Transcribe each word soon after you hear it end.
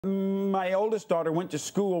My oldest daughter went to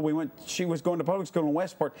school. She was going to public school in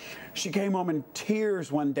Westport. She came home in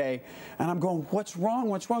tears one day, and I'm going, "What's wrong?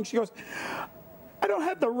 What's wrong?" She goes, "I don't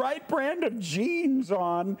have the right brand of jeans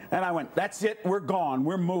on." And I went, "That's it. We're gone.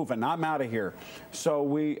 We're moving. I'm out of here."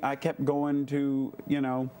 So I kept going to,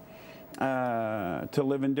 to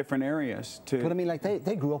live in different areas. But I mean, like,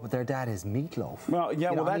 they grew up with their dad as Meat Loaf. Well,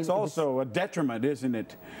 yeah, that's also a detriment, isn't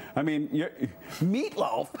it? I mean, Meat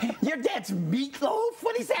Loaf? Your dad's Meat Loaf?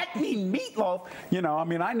 What does that mean, Meat Loaf? I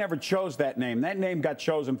mean, I never chose that name. That name got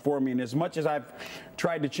chosen for me, and as much as I've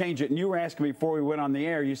tried to change it, and you were asking me before we went on the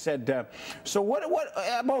air, you said, so what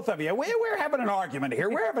both of you, we're having an argument here.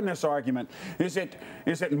 We're having this argument. Is it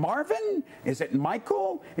Marvin? Is it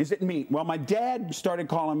Michael? Is it Meat? Well, my dad started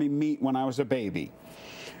calling me Meat when I was a baby.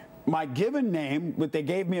 My given name, what they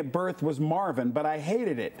gave me at birth, was Marvin, but I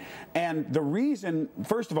hated it. And the reason,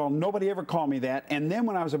 first of all, nobody ever called me that. And then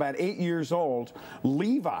when I was about 8 years old,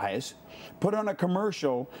 Levi's put on a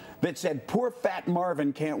commercial that said, "Poor fat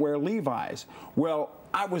Marvin can't wear Levi's." Well,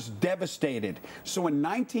 I was devastated. So in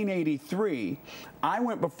 1983, I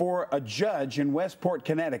went before a judge in Westport,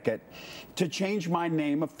 Connecticut, to change my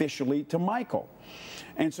name officially to Michael.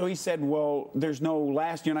 And so he said, "Well, there's no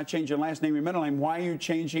you're not changing your last name, your middle name. Why are you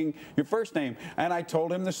changing your first name?" And I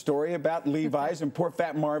told him the story about Levi's and poor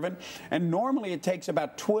fat Marvin. And normally it takes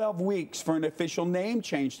about 12 weeks for an official name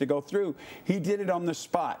change to go through. He did it on the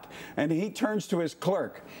spot. And he turns to his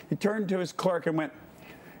clerk. He turned to his clerk and went,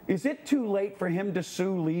 "Is it too late for him to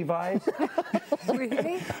sue Levi's?"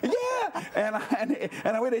 Really? Yeah.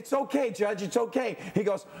 And I went, "It's okay, Judge, it's okay." He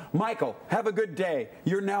goes, "Michael, have a good day.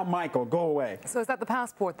 You're now Michael. Go away." So is that the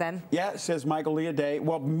passport then? Yeah, it says Michael Leah Day.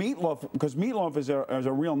 Well, Meat Loaf, because Meat Loaf is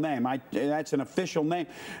a real name. That's an official name.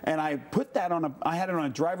 And I put that I had it on a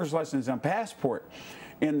driver's license and passport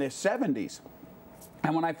in the 70s.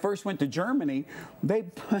 And when I first went to Germany, they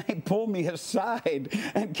pulled me aside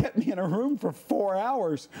and kept me in a room for 4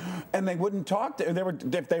 hours, and they wouldn't talk. If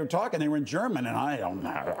they were talking, they were in German, and I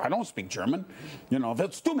don't speak German.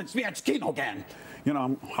 Willst du mit mir ins Kino gehen?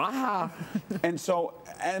 Haha.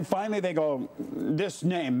 And finally they go, "This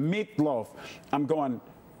name, Meat Loaf." I'm going,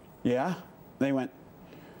 "Yeah." They went,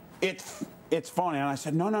 It's phony. And I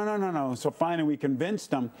said, no. So finally we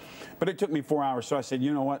convinced them. But it took me 4 hours. So I said,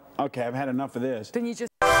 "You know what? Okay, I've had enough of this." Then you just